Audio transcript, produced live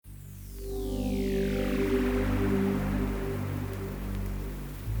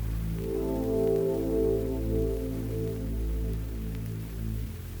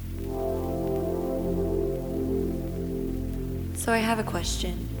So I have a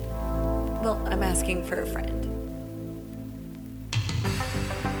question. Well, I'm asking for a friend.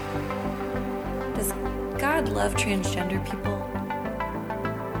 Does God love transgender people?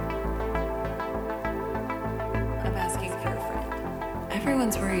 I'm asking for a friend.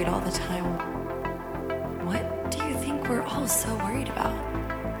 Everyone's worried all the time. What do you think we're all so worried about?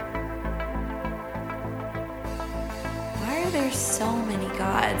 Why are there so many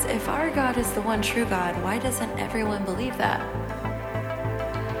gods? If our God is the one true God, why doesn't everyone believe that?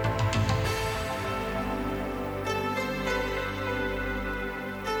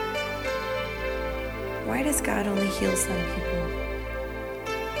 Why does God only heal some people?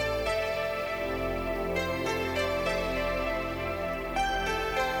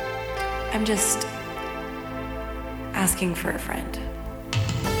 I'm just asking for a friend.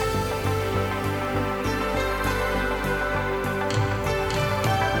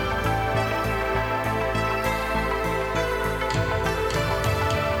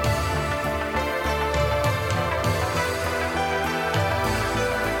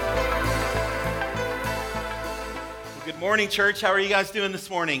 Good morning, church. How are you guys doing this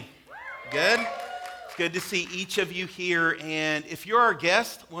morning? Good? It's good to see each of you here. And if you're our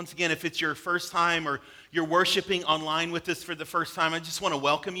guest, once again, if it's your first time or you're worshiping online with us for the first time, I just want to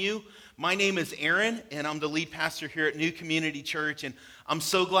welcome you. My name is Aaron, and I'm the lead pastor here at New Community Church, and I'm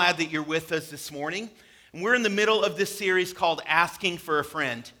so glad that you're with us this morning. And we're in the middle of this series called Asking for a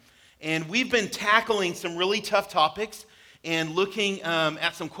Friend. And we've been tackling some really tough topics and looking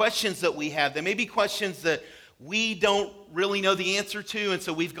at some questions that we have. There may be questions that we don't really know the answer to, and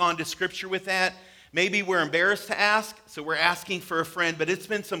so we've gone to Scripture with that. Maybe we're embarrassed to ask, so we're asking for a friend, but it's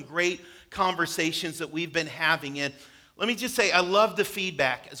been some great conversations that we've been having. And let me just say, I love the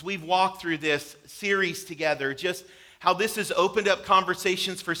feedback as we've walked through this series together, just how this has opened up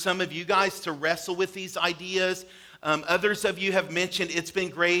conversations for some of you guys to wrestle with these ideas. Others of you have mentioned it's been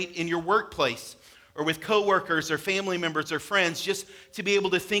great in your workplace or with coworkers or family members or friends, just to be able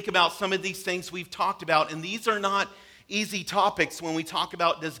to think about some of these things we've talked about. And these are not easy topics when we talk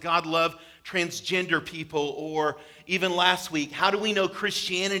about, does God love transgender people? Or even last week, how do we know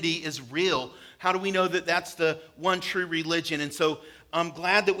Christianity is real? How do we know that that's the one true religion? And so I'm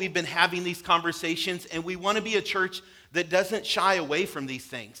glad that we've been having these conversations, and we want to be a church that doesn't shy away from these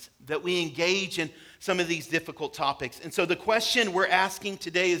things, that we engage in some of these difficult topics. And so the question we're asking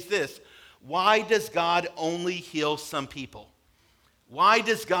today is this: why does God only heal some people? Why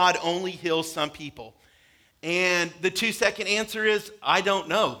does God only heal some people? And the 2-second answer is, I don't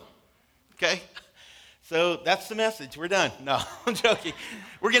know. Okay? So that's the message. We're done. No, I'm joking.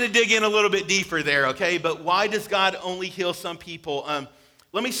 We're going to dig in a little bit deeper there, okay? But why does God only heal some people?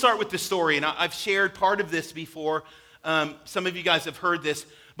 Let me start with the story. And I've shared part of this before. Some of you guys have heard this.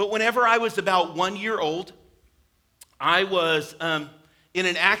 But whenever I was about 1 year old, I was in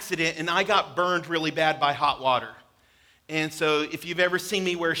an accident, and I got burned really bad by hot water. And so if you've ever seen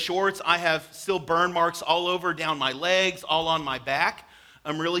me wear shorts, I have still burn marks all over down my legs, all on my back.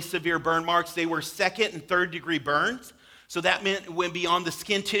 Really severe burn marks. They were 2nd and 3rd degree burns. So that meant it went beyond the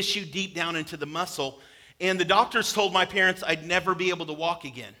skin tissue deep down into the muscle. And the doctors told my parents I'd never be able to walk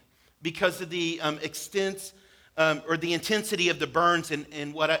again because of the the intensity of the burns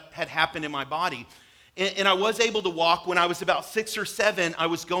and what had happened in my body. And I was able to walk. When I was about 6 or 7, I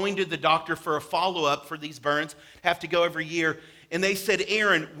was going to the doctor for a follow-up for these burns. Have to go every year. And they said,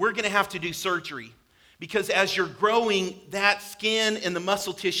 Aaron, we're going to have to do surgery because as you're growing, that skin and the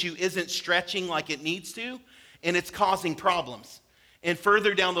muscle tissue isn't stretching like it needs to, and it's causing problems. And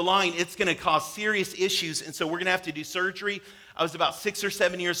further down the line, it's going to cause serious issues, and so we're going to have to do surgery. I was about 6 or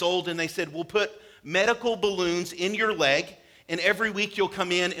 7 years old, and they said, we'll put medical balloons in your leg, and every week you'll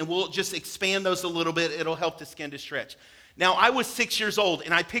come in and we'll just expand those a little bit. It'll help the skin to stretch. Now, I was 6 years old,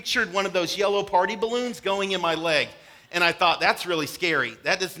 and I pictured one of those yellow party balloons going in my leg. And I thought, that's really scary.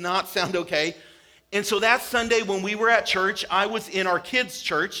 That does not sound okay. And so that Sunday when we were at church, I was in our kids'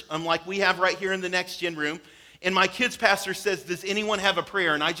 church, like we have right here in the Next Gen room. And my kids' pastor says, does anyone have a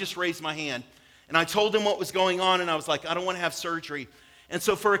prayer? And I just raised my hand. And I told him what was going on, and I was like, I don't want to have surgery. And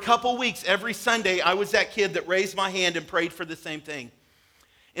so for a couple weeks, every Sunday, I was that kid that raised my hand and prayed for the same thing.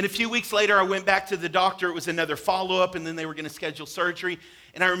 And a few weeks later, I went back to the doctor. It was another follow-up, and then they were going to schedule surgery.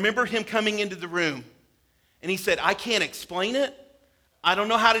 And I remember him coming into the room, and he said, I can't explain it. I don't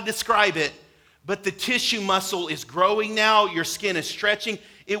know how to describe it, but the tissue muscle is growing now. Your skin is stretching.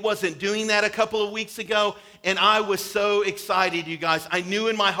 It wasn't doing that a couple of weeks ago, and I was so excited, you guys. I knew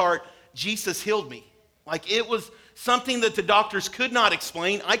in my heart, Jesus healed me. Like it was something that the doctors could not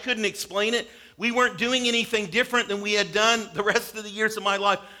explain. I couldn't explain it. We weren't doing anything different than we had done the rest of the years of my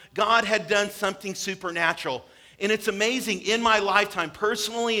life. God had done something supernatural. And it's amazing, in my lifetime,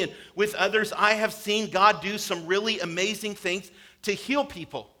 personally and with others, I have seen God do some really amazing things to heal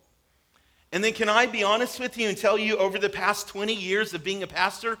people. And then can I be honest with you and tell you, over the past 20 years of being a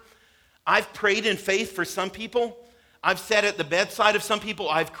pastor, I've prayed in faith for some people. I've sat at the bedside of some people.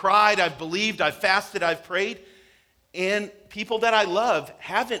 I've cried, I've believed, I've fasted, I've prayed. And people that I love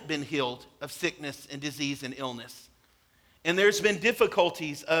haven't been healed of sickness and disease and illness. And there's been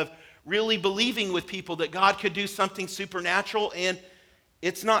difficulties of really believing with people that God could do something supernatural, and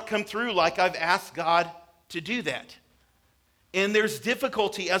it's not come through like I've asked God to do that. And there's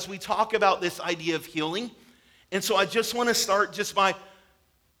difficulty as we talk about this idea of healing. And so I just want to start just by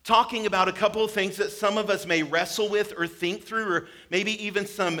talking about a couple of things that some of us may wrestle with or think through, or maybe even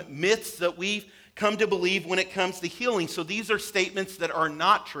some myths that we've come to believe when it comes to healing. So these are statements that are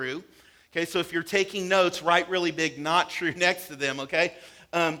not true. Okay, so if you're taking notes, write really big "not true" next to them, okay?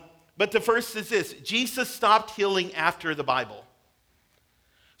 But the first is this: Jesus stopped healing after the Bible.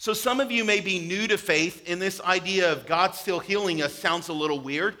 So some of you may be new to faith, and this idea of God still healing us sounds a little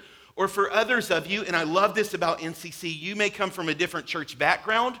weird. Or for others of you, and I love this about NCC, you may come from a different church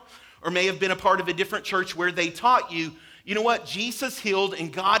background, or may have been a part of a different church where they taught you, you know what, Jesus healed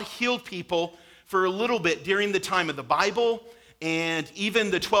and God healed people for a little bit during the time of the Bible, and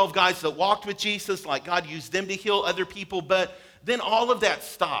even the 12 guys that walked with Jesus, like God used them to heal other people, but then all of that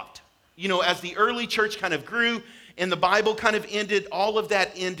stopped. You know, as the early church kind of grew and the Bible kind of ended, all of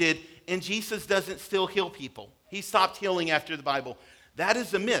that ended, and Jesus doesn't still heal people. He stopped healing after the Bible. That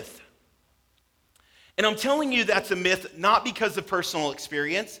is a myth. And I'm telling you that's a myth, not because of personal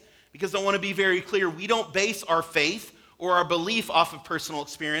experience, because I want to be very clear, we don't base our faith or our belief off of personal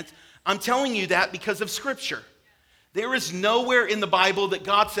experience. I'm telling you that because of Scripture. There is nowhere in the Bible that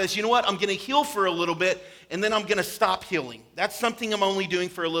God says, you know what, I'm going to heal for a little bit, and then I'm going to stop healing. That's something I'm only doing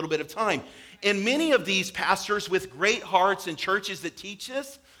for a little bit of time. And many of these pastors with great hearts and churches that teach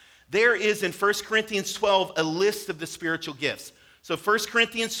this, there is in 1 Corinthians 12 a list of the spiritual gifts. So 1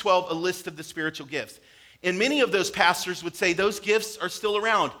 Corinthians 12, a list of the spiritual gifts. And many of those pastors would say those gifts are still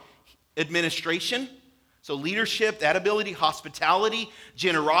around. Administration, so leadership, that ability, hospitality,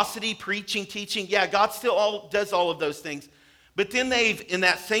 generosity, preaching, teaching. Yeah, God still does all of those things. But then in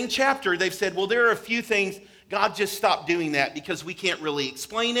that same chapter, they've said, well, there are a few things, God just stopped doing that because we can't really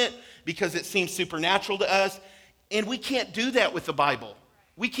explain it, because it seems supernatural to us. And we can't do that with the Bible.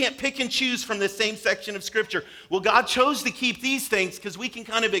 We can't pick and choose from the same section of Scripture. Well, God chose to keep these things because we can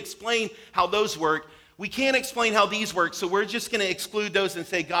kind of explain how those work. We can't explain how these work, so we're just going to exclude those and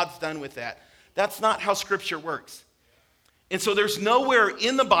say God's done with that. That's not how Scripture works. And so there's nowhere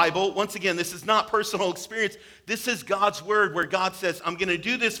in the Bible, once again, this is not personal experience, this is God's word where God says, I'm going to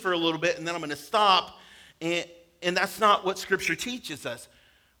do this for a little bit and then I'm going to stop. And that's not what Scripture teaches us.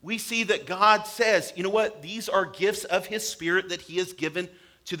 We see that God says, you know what, these are gifts of His Spirit that He has given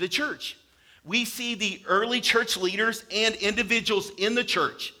to the church. We see the early church leaders and individuals in the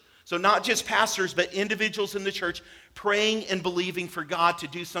church, so not just pastors, but individuals in the church, praying and believing for God to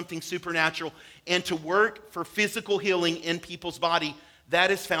do something supernatural and to work for physical healing in people's body.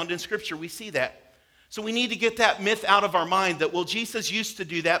 That is found in Scripture. We see that. So we need to get that myth out of our mind that, well, Jesus used to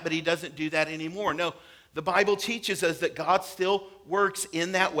do that, but He doesn't do that anymore. No, the Bible teaches us that God still works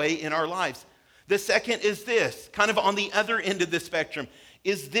in that way in our lives. The second is this, kind of on the other end of the spectrum,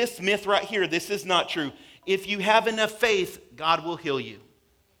 is this myth right here. This is not true. If you have enough faith, God will heal you.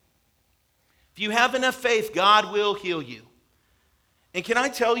 If you have enough faith, God will heal you. And can I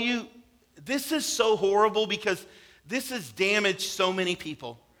tell you, this is so horrible because this has damaged so many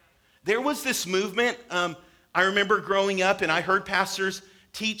people. There was this movement, I remember growing up and I heard pastors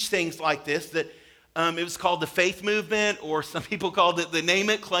teach things like this, that it was called the faith movement, or some people called it the name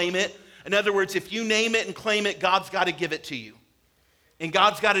it, claim it. In other words, if you name it and claim it, God's got to give it to you. And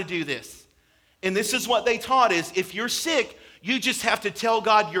God's got to do this. And this is what they taught is, if you're sick, you just have to tell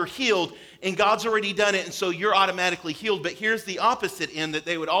God you're healed, and God's already done it, and so you're automatically healed. But here's the opposite end that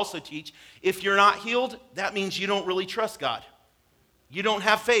they would also teach. If you're not healed, that means you don't really trust God. You don't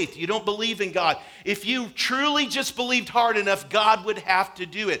have faith. You don't believe in God. If you truly just believed hard enough, God would have to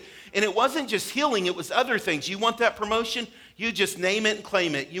do it. And it wasn't just healing, it was other things. You want that promotion? You just name it and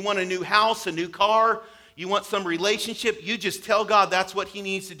claim it. You want a new house, a new car, you want some relationship, you just tell God that's what He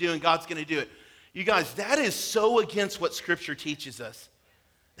needs to do and God's going to do it. You guys, that is so against what Scripture teaches us.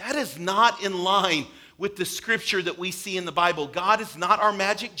 That is not in line with the Scripture that we see in the Bible. God is not our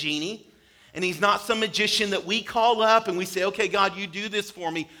magic genie, and He's not some magician that we call up and we say, okay, God, you do this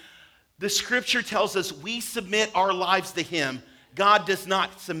for me. The Scripture tells us we submit our lives to Him. God does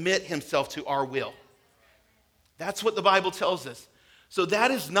not submit Himself to our will. That's what the Bible tells us. So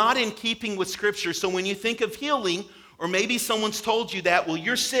that is not in keeping with Scripture. So when you think of healing, or maybe someone's told you that, well,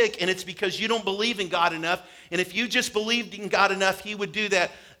 you're sick and it's because you don't believe in God enough. And if you just believed in God enough, he would do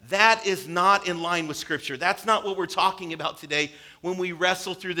that. That is not in line with Scripture. That's not what we're talking about today when we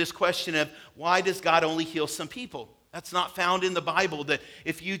wrestle through this question of why does God only heal some people? That's not found in the Bible, that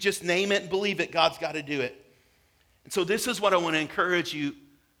if you just name it and believe it, God's got to do it. And so this is what I want to encourage you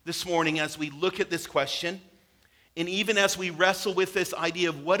this morning as we look at this question. And even as we wrestle with this idea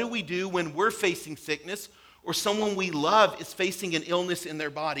of what do we do when we're facing sickness or someone we love is facing an illness in their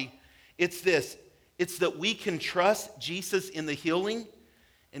body, it's this. It's that we can trust Jesus in the healing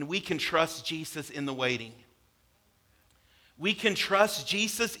and we can trust Jesus in the waiting. We can trust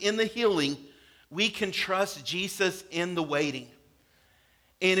Jesus in the healing. We can trust Jesus in the waiting.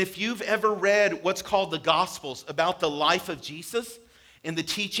 And if you've ever read what's called the Gospels about the life of Jesus and the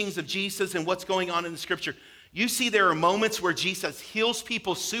teachings of Jesus and what's going on in the Scripture, you see there are moments where Jesus heals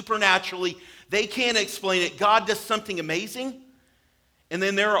people supernaturally. They can't explain it. God does something amazing. And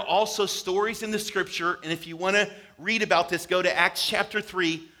then there are also stories in the Scripture, and if you want to read about this, go to Acts chapter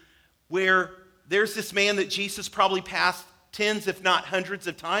 3, where there's this man that Jesus probably passed tens, if not hundreds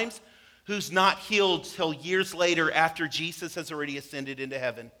of times, who's not healed till years later after Jesus has already ascended into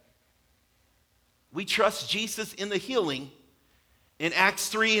heaven. We trust Jesus in the healing. In Acts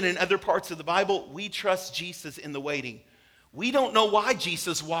 3 and in other parts of the Bible, we trust Jesus in the waiting. We don't know why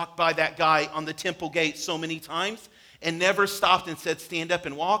Jesus walked by that guy on the temple gate so many times and never stopped and said, stand up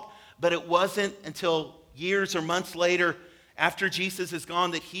and walk. But it wasn't until years or months later, after Jesus is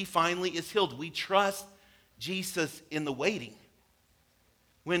gone, that he finally is healed. We trust Jesus in the waiting.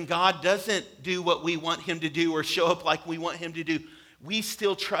 When God doesn't do what we want him to do or show up like we want him to do, we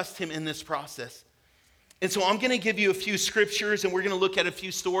still trust him in this process. And so I'm going to give you a few scriptures and we're going to look at a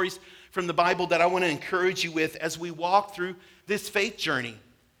few stories from the Bible that I want to encourage you with as we walk through this faith journey.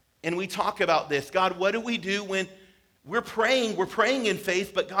 And we talk about this. God, what do we do when we're praying? We're praying in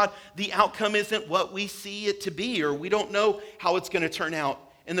faith, but God, the outcome isn't what we see it to be, or we don't know how it's going to turn out.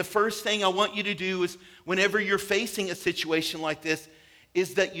 And the first thing I want you to do is whenever you're facing a situation like this,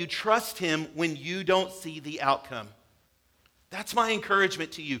 is that you trust him when you don't see the outcome. That's my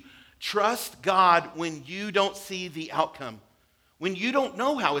encouragement to you. Trust God when you don't see the outcome, when you don't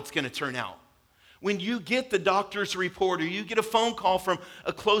know how it's going to turn out. When you get the doctor's report or you get a phone call from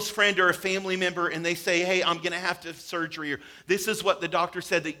a close friend or a family member and they say, hey, I'm going to have to have surgery, or this is what the doctor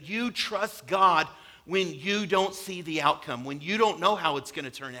said, that you trust God when you don't see the outcome, when you don't know how it's going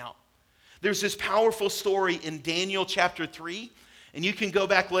to turn out. There's this powerful story in Daniel chapter 3. And you can go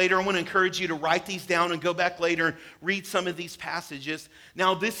back later. I want to encourage you to write these down and go back later and read some of these passages.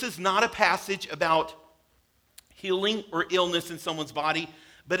 Now, this is not a passage about healing or illness in someone's body,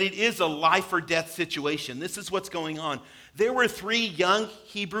 but it is a life or death situation. This is what's going on. There were 3 young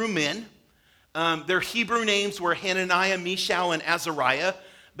Hebrew men. Their Hebrew names were Hananiah, Mishael, and Azariah.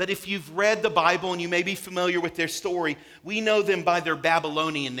 But if you've read the Bible and you may be familiar with their story, we know them by their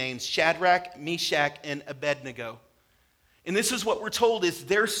Babylonian names, Shadrach, Meshach, and Abednego. And this is what we're told is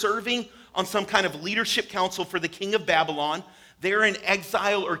they're serving on some kind of leadership council for the king of Babylon. They're in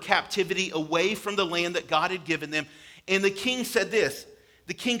exile or captivity away from the land that God had given them. And the king said this.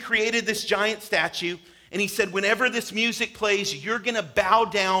 The king created this giant statue, and he said, whenever this music plays, you're going to bow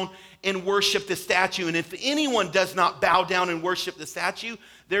down and worship the statue. And if anyone does not bow down and worship the statue,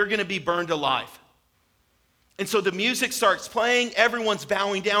 they're going to be burned alive. And so the music starts playing, everyone's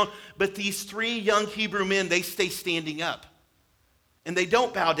bowing down, but these 3 young Hebrew men, they stay standing up. And they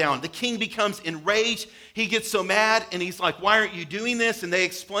don't bow down. The king becomes enraged. He gets so mad, and he's like, why aren't you doing this? And they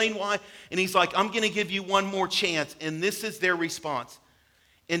explain why. And he's like, I'm going to give you one more chance. And this is their response.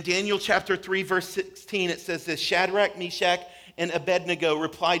 In Daniel chapter 3, verse 16, it says this, Shadrach, Meshach, and Abednego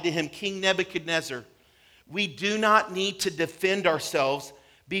replied to him, King Nebuchadnezzar, we do not need to defend ourselves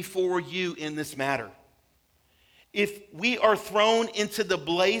before you in this matter. If we are thrown into the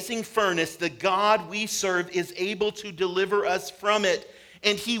blazing furnace, the God we serve is able to deliver us from it,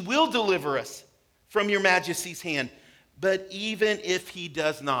 and he will deliver us from your majesty's hand. But even if he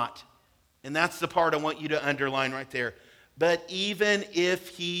does not, and that's the part I want you to underline right there, but even if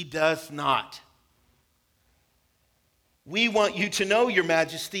he does not, we want you to know, your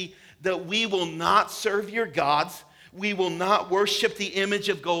majesty, that we will not serve your gods. We will not worship the image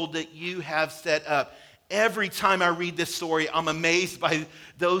of gold that you have set up. Every time I read this story, I'm amazed by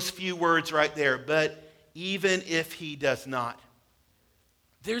those few words right there. But even if he does not.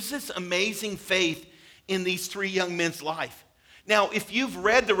 There's this amazing faith in these 3 young men's life. Now, if you've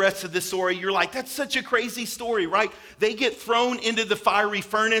read the rest of the story, you're like, that's such a crazy story, right? They get thrown into the fiery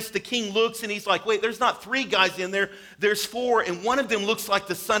furnace. The king looks and he's like, wait, there's not 3 guys in there. There's 4, and one of them looks like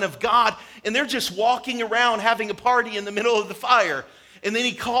the Son of God, and they're just walking around having a party in the middle of the fire. And then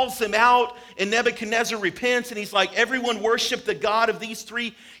he calls them out, and Nebuchadnezzar repents, and he's like, everyone worship the God of these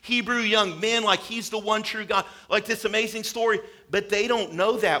 3 Hebrew young men like he's the one true God, like this amazing story. But they don't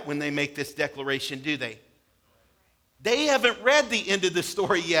know that when they make this declaration, do they? They haven't read the end of the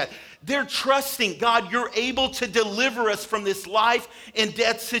story yet. They're trusting, God, you're able to deliver us from this life and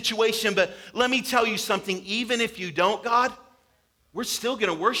death situation. But let me tell you something, even if you don't, God, we're still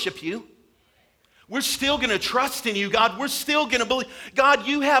going to worship you. We're still going to trust in you, God. We're still going to believe. God,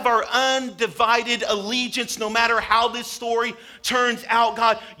 you have our undivided allegiance no matter how this story turns out,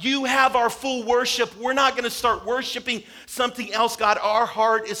 God. You have our full worship. We're not going to start worshiping something else, God. Our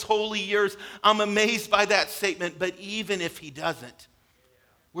heart is wholly yours. I'm amazed by that statement, but even if he doesn't,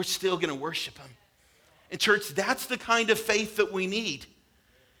 we're still going to worship him. And church, that's the kind of faith that we need,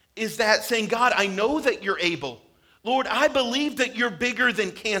 is that saying, God, I know that you're able. Lord, I believe that you're bigger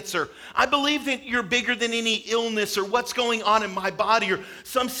than cancer. I believe that you're bigger than any illness or what's going on in my body or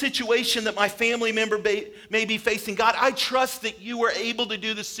some situation that my family member may be facing. God, I trust that you are able to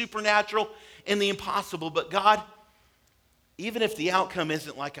do the supernatural and the impossible. But God, even if the outcome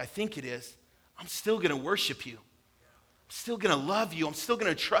isn't like I think it is, I'm still going to worship you. I'm still going to love you. I'm still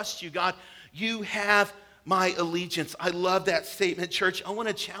going to trust you, God. You have my allegiance. I love that statement, church. I want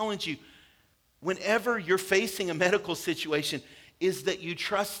to challenge you. Whenever you're facing a medical situation, is that you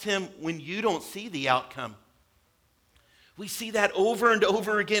trust him when you don't see the outcome. We see that over and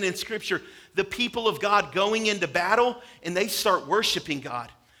over again in Scripture. The people of God going into battle, and they start worshiping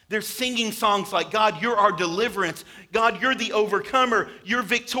God. They're singing songs like, God, you're our deliverance. God, you're the overcomer. You're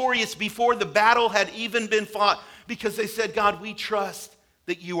victorious before the battle had even been fought, because they said, God, we trust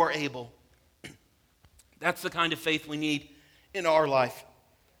that you are able. That's the kind of faith we need in our life.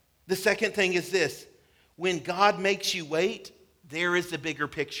 The second thing is this: when God makes you wait, there is a bigger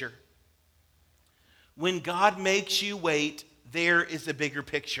picture. When God makes you wait, there is a bigger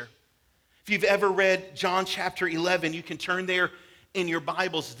picture. If you've ever read John chapter 11, you can turn there in your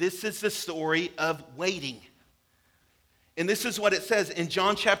Bibles. This is the story of waiting. And this is what it says in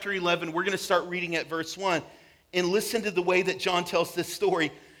John chapter 11. We're going to start reading at verse 1. And listen to the way that John tells this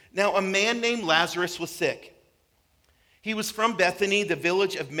story. Now, a man named Lazarus was sick. He was from Bethany, the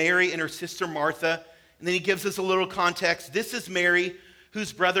village of Mary and her sister Martha. And then he gives us a little context. This is Mary,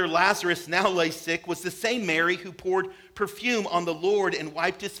 whose brother Lazarus now lay sick, was the same Mary who poured perfume on the Lord and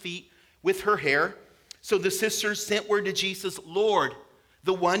wiped his feet with her hair. So the sisters sent word to Jesus, Lord,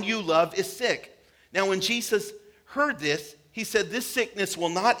 the one you love is sick. Now when Jesus heard this, he said, this sickness will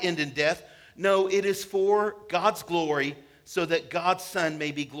not end in death. No, it is for God's glory, so that God's Son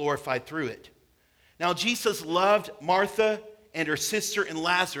may be glorified through it. Now, Jesus loved Martha and her sister and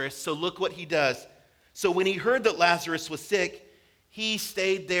Lazarus, so look what he does. So when he heard that Lazarus was sick, he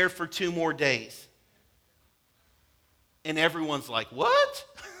stayed there for 2 more days. And everyone's like, what?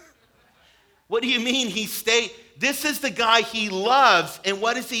 What do you mean he stayed? This is the guy he loves, and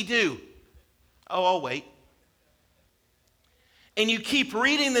what does he do? Oh, I'll wait. And you keep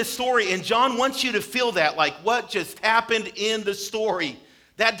reading this story, and John wants you to feel that, like what just happened in the story.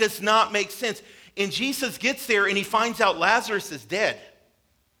 That does not make sense. And Jesus gets there and he finds out Lazarus is dead.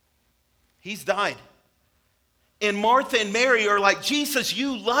 He's died. And Martha and Mary are like, Jesus,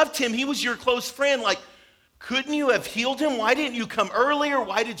 you loved him. He was your close friend. Like, couldn't you have healed him? Why didn't you come earlier?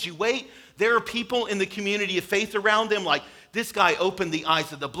 Why did you wait? There are people in the community of faith around them, like, this guy opened the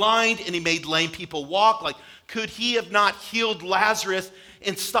eyes of the blind and he made lame people walk. Like, could he have not healed Lazarus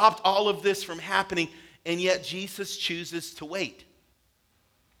and stopped all of this from happening? And yet Jesus chooses to wait.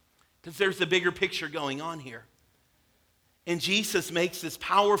 Because there's a bigger picture going on here. And Jesus makes this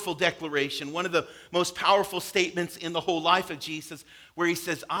powerful declaration, one of the most powerful statements in the whole life of Jesus, where he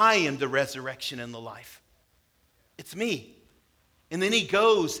says, I am the resurrection and the life. It's me. And then he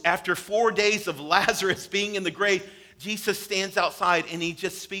goes, after 4 days of Lazarus being in the grave, Jesus stands outside and he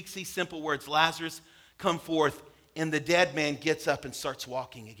just speaks these simple words, Lazarus, come forth. And the dead man gets up and starts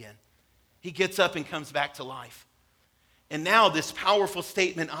walking again. He gets up and comes back to life. And now this powerful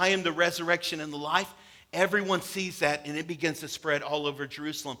statement, I am the resurrection and the life, everyone sees that and it begins to spread all over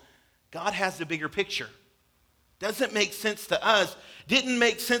Jerusalem. God has the bigger picture. Doesn't make sense to us. Didn't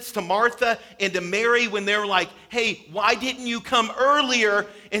make sense to Martha and to Mary when they're like, hey, why didn't you come earlier?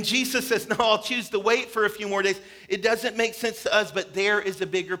 And Jesus says, no, I'll choose to wait for a few more days. It doesn't make sense to us, but there is a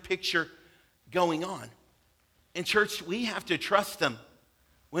bigger picture going on. In church, we have to trust him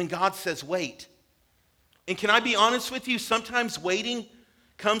when God says wait. And can I be honest with you? Sometimes waiting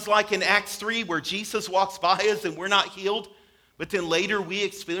comes like in Acts 3 where Jesus walks by us and we're not healed, but then later we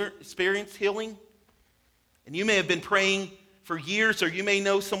experience healing. And you may have been praying for years, or you may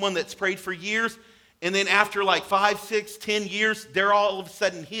know someone that's prayed for years, and then after like 5, 6, 10 years, they're all of a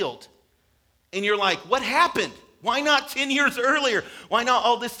sudden healed. And you're like, what happened? Why not 10 years earlier? Why not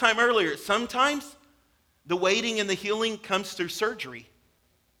all this time earlier? Sometimes the waiting and the healing comes through surgery.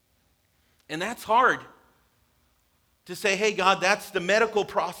 And that's hard to say, hey, God, that's the medical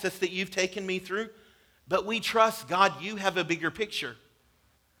process that you've taken me through. But we trust, God, you have a bigger picture.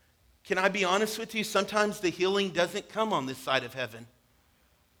 Can I be honest with you? Sometimes the healing doesn't come on this side of heaven.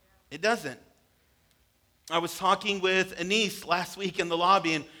 It doesn't. I was talking with Anise last week in the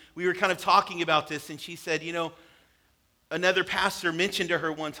lobby, and we were kind of talking about this, and she said, you know, another pastor mentioned to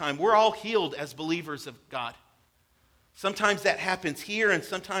her one time, we're all healed as believers of God. Sometimes that happens here, and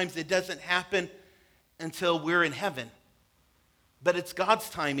sometimes it doesn't happen until we're in heaven. But it's God's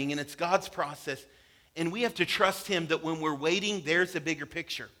timing, and it's God's process, and we have to trust him that when we're waiting, there's a bigger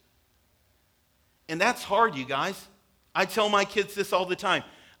picture. And that's hard, you guys. I tell my kids this all the time.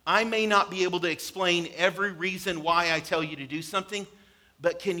 I may not be able to explain every reason why I tell you to do something,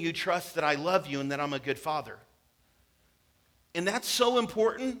 but can you trust that I love you and that I'm a good father? And that's so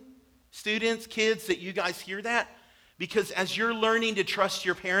important, students, kids, that you guys hear that, because as you're learning to trust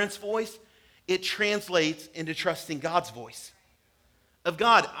your parents' voice, it translates into trusting God's voice. Of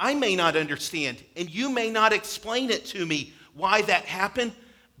God, I may not understand, and you may not explain it to me why that happened,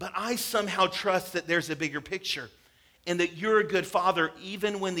 but I somehow trust that there's a bigger picture and that you're a good father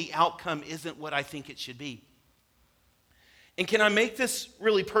even when the outcome isn't what I think it should be. And can I make this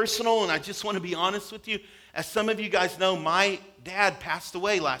really personal? And I just want to be honest with you. As some of you guys know, my dad passed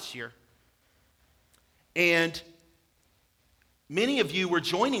away last year. And many of you were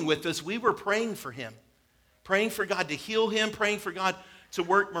joining with us. We were praying for him, praying for God to heal him, praying for God to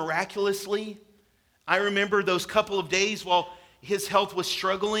work miraculously. I remember those couple of days while his health was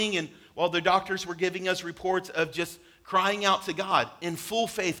struggling and while the doctors were giving us reports of just crying out to God in full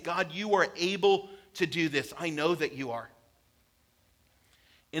faith, God, you are able to do this. I know that you are.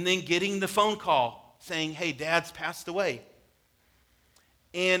 And then getting the phone call saying, hey, Dad's passed away.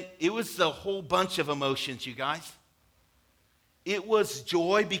 And it was a whole bunch of emotions, you guys. It was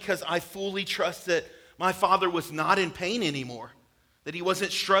joy because I fully trust that my father was not in pain anymore, that he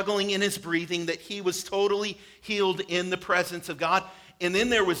wasn't struggling in his breathing, that he was totally healed in the presence of God. And then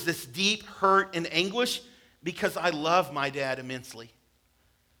there was this deep hurt and anguish because I love my dad immensely.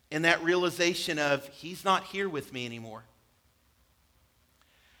 And that realization of he's not here with me anymore.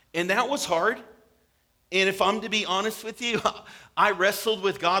 And that was hard. And if I'm to be honest with you, I wrestled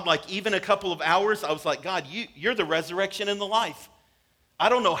with God like even a couple of hours. I was like, God, you're the resurrection and the life. I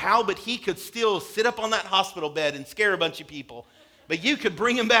don't know how, but he could still sit up on that hospital bed and scare a bunch of people. But you could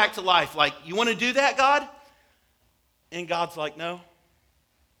bring him back to life. Like, you want to do that, God? And God's like, no.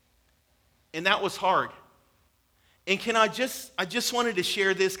 And that was hard. And I just wanted to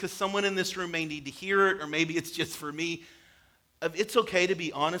share this because someone in this room may need to hear it, or maybe it's just for me. It's okay to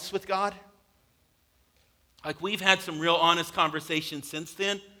be honest with God. Like, we've had some real honest conversations since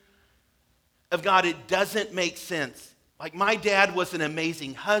then. Of God, it doesn't make sense. Like, my dad was an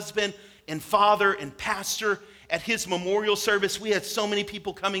amazing husband and father and pastor. At his memorial service, we had so many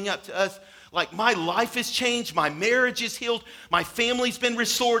people coming up to us. Like, my life has changed. My marriage is healed. My family's been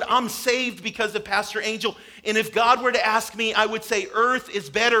restored. I'm saved because of Pastor Angel. And if God were to ask me, I would say earth is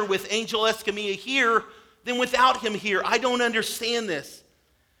better with Angel Escamilla here than without him here. I don't understand this.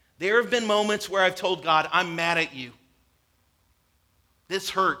 There have been moments where I've told God, I'm mad at you. This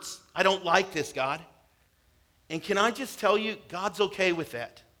hurts. I don't like this, God. And can I just tell you, God's okay with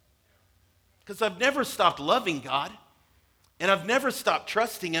that. Because I've never stopped loving God. And I've never stopped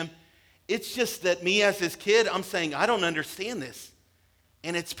trusting him. It's just that me as his kid, I'm saying, I don't understand this.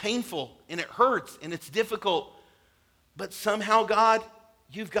 And it's painful, and it hurts, and it's difficult. But somehow, God,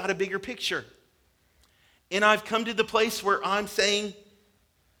 you've got a bigger picture. And I've come to the place where I'm saying,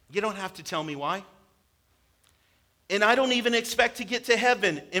 you don't have to tell me why. And I don't even expect to get to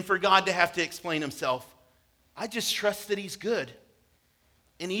heaven and for God to have to explain himself. I just trust that he's good.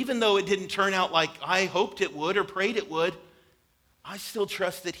 And even though it didn't turn out like I hoped it would or prayed it would, I still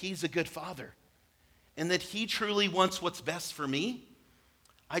trust that he's a good father and that he truly wants what's best for me.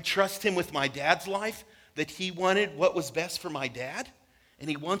 I trust him with my dad's life, that he wanted what was best for my dad, and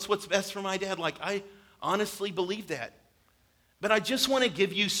he wants what's best for my dad. Like, I honestly believe that. But I just want to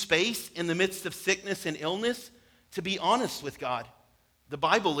give you space in the midst of sickness and illness to be honest with God. The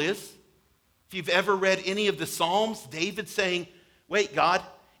Bible is. If you've ever read any of the Psalms, David saying, wait, God,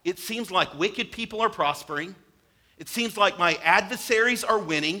 it seems like wicked people are prospering. It seems like my adversaries are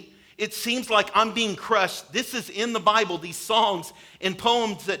winning. It seems like I'm being crushed. This is in the Bible, these songs and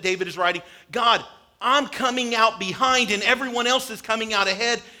poems that David is writing. God, I'm coming out behind and everyone else is coming out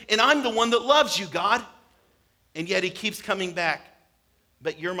ahead, and I'm the one that loves you, God. And yet he keeps coming back.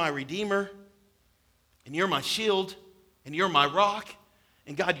 But you're my Redeemer, and you're my shield, and you're my rock.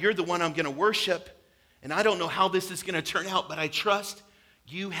 And God, you're the one I'm going to worship. And I don't know how this is going to turn out, but I trust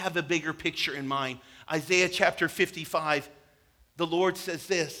you have a bigger picture in mind. Isaiah chapter 55, the Lord says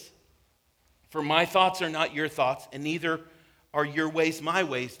this, "For my thoughts are not your thoughts, and neither are your ways my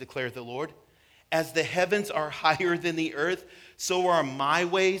ways, declare the Lord. As the heavens are higher than the earth, so are my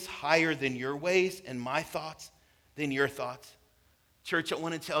ways higher than your ways, and my thoughts than your thoughts." Church, I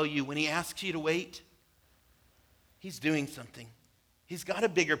want to tell you, when he asks you to wait, he's doing something. He's got a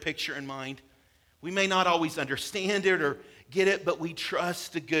bigger picture in mind. We may not always understand it or get it, but we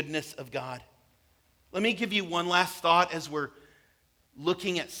trust the goodness of God. Let me give you one last thought as we're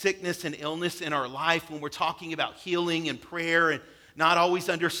looking at sickness and illness in our life, when we're talking about healing and prayer and not always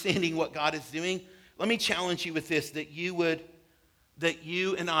understanding what God is doing. Let me challenge you with this, that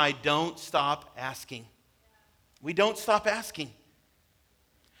you and I don't stop asking. We don't stop asking.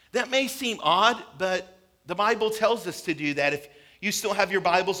 That may seem odd, but the Bible tells us to do that. If you still have your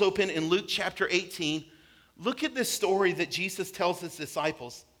Bibles open in Luke chapter 18, look at this story that Jesus tells his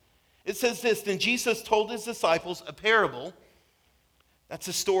disciples. It says this, "Then Jesus told his disciples a parable." That's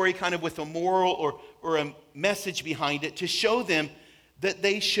a story kind of with a moral or a message behind it, to show them that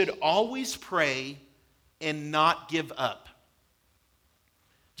they should always pray and not give up.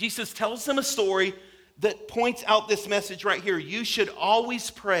 Jesus tells them a story that points out this message right here. You should always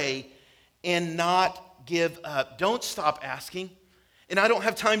pray and not give up. Don't stop asking. And I don't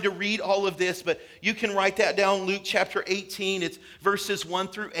have time to read all of this, but you can write that down. Luke chapter 18, it's verses 1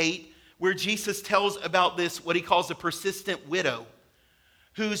 through 8, where Jesus tells about this, what he calls a persistent widow,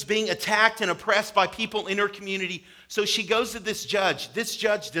 who's being attacked and oppressed by people in her community. So she goes to this judge. This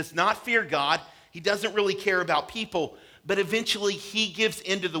judge does not fear God. He doesn't really care about people, but eventually he gives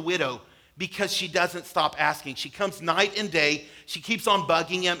in to the widow, because she doesn't stop asking. She comes night and day. She keeps on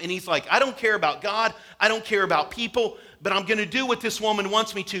bugging him. And he's like, I don't care about God. I don't care about people. But I'm going to do what this woman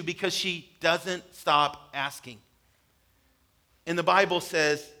wants me to, because she doesn't stop asking. And the Bible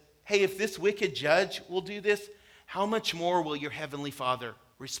says, hey, if this wicked judge will do this, how much more will your heavenly Father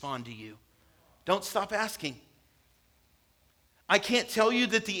respond to you? Don't stop asking. I can't tell you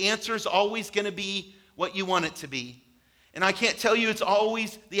that the answer is always going to be what you want it to be. And I can't tell you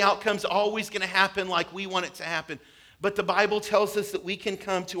the outcome's always going to happen like we want it to happen. But the Bible tells us that we can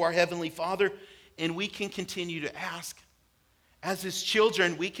come to our Heavenly Father and we can continue to ask. As His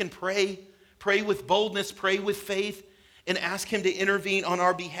children, we can pray with boldness, pray with faith, and ask Him to intervene on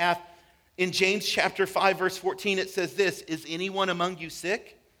our behalf. In James chapter 5, verse 14, it says this, "Is anyone among you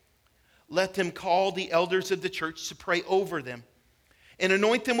sick? Let them call the elders of the church to pray over them and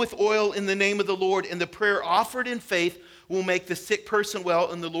anoint them with oil in the name of the Lord. And the prayer offered in faith will make the sick person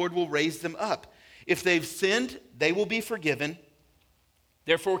well, and the Lord will raise them up. If they've sinned, they will be forgiven.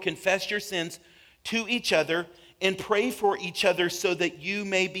 Therefore, confess your sins to each other and pray for each other so that you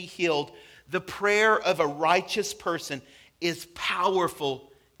may be healed. The prayer of a righteous person is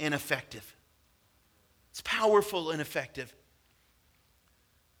powerful and effective." It's powerful and effective.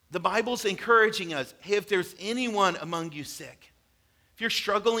 The Bible's encouraging us, hey, if there's anyone among you sick, if you're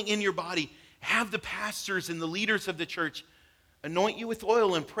struggling in your body, have the pastors and the leaders of the church anoint you with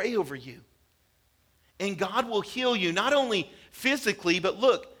oil and pray over you. And God will heal you, not only physically, but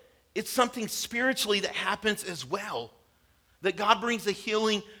look, it's something spiritually that happens as well. That God brings a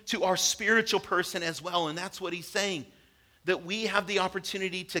healing to our spiritual person as well. And that's what He's saying. That we have the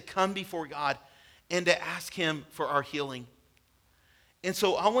opportunity to come before God and to ask Him for our healing. And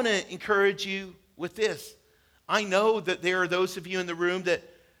so I want to encourage you with this. I know that there are those of you in the room that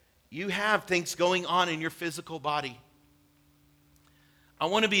you have things going on in your physical body. I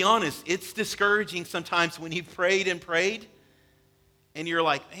want to be honest, it's discouraging sometimes when you've prayed and prayed and you're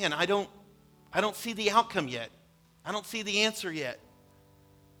like, man, I don't see the outcome yet. I don't see the answer yet.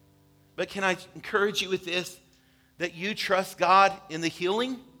 But can I encourage you with this, that you trust God in the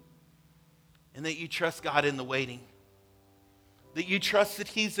healing and that you trust God in the waiting. That you trust that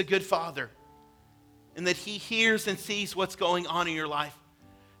He's a good Father and that He hears and sees what's going on in your life.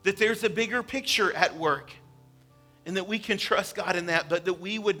 That there's a bigger picture at work and that we can trust God in that, but that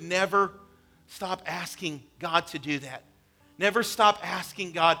we would never stop asking God to do that. Never stop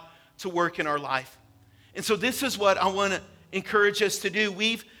asking God to work in our life. And so this is what I want to encourage us to do.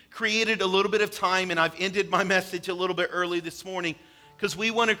 We've created a little bit of time, and I've ended my message a little bit early this morning, because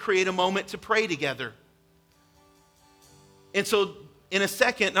we want to create a moment to pray together. And so in a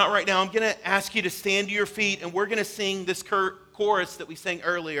second, not right now, I'm going to ask you to stand to your feet, and we're going to sing this chorus that we sang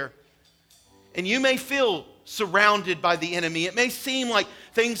earlier. And you may feel surrounded by the enemy. It may seem like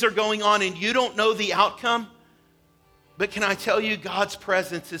things are going on and you don't know the outcome. But can I tell you, God's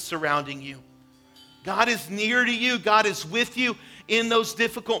presence is surrounding you. God is near to you. God is with you in those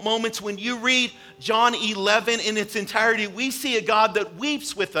difficult moments. When you read John 11 in its entirety, we see a God that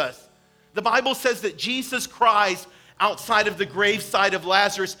weeps with us. The Bible says that Jesus cries outside of the graveside of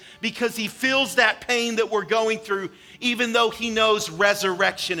Lazarus because he feels that pain that we're going through, even though he knows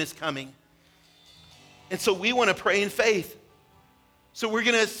resurrection is coming. And so we want to pray in faith. So we're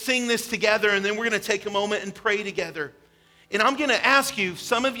going to sing this together, and then we're going to take a moment and pray together. And I'm going to ask you,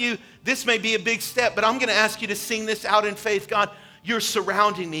 some of you, this may be a big step, but I'm going to ask you to sing this out in faith. God, you're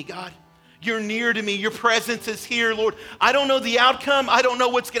surrounding me, God. You're near to me. Your presence is here, Lord. I don't know the outcome. I don't know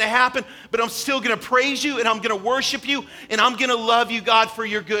what's going to happen, but I'm still going to praise you, and I'm going to worship you, and I'm going to love you, God, for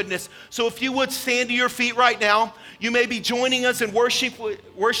your goodness. So if you would stand to your feet right now. You may be joining us and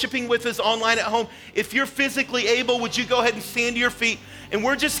worshiping with us online at home. If you're physically able, would you go ahead and stand to your feet? And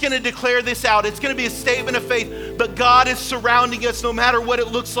we're just going to declare this out. It's going to be a statement of faith, but God is surrounding us no matter what it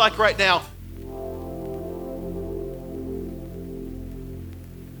looks like right now.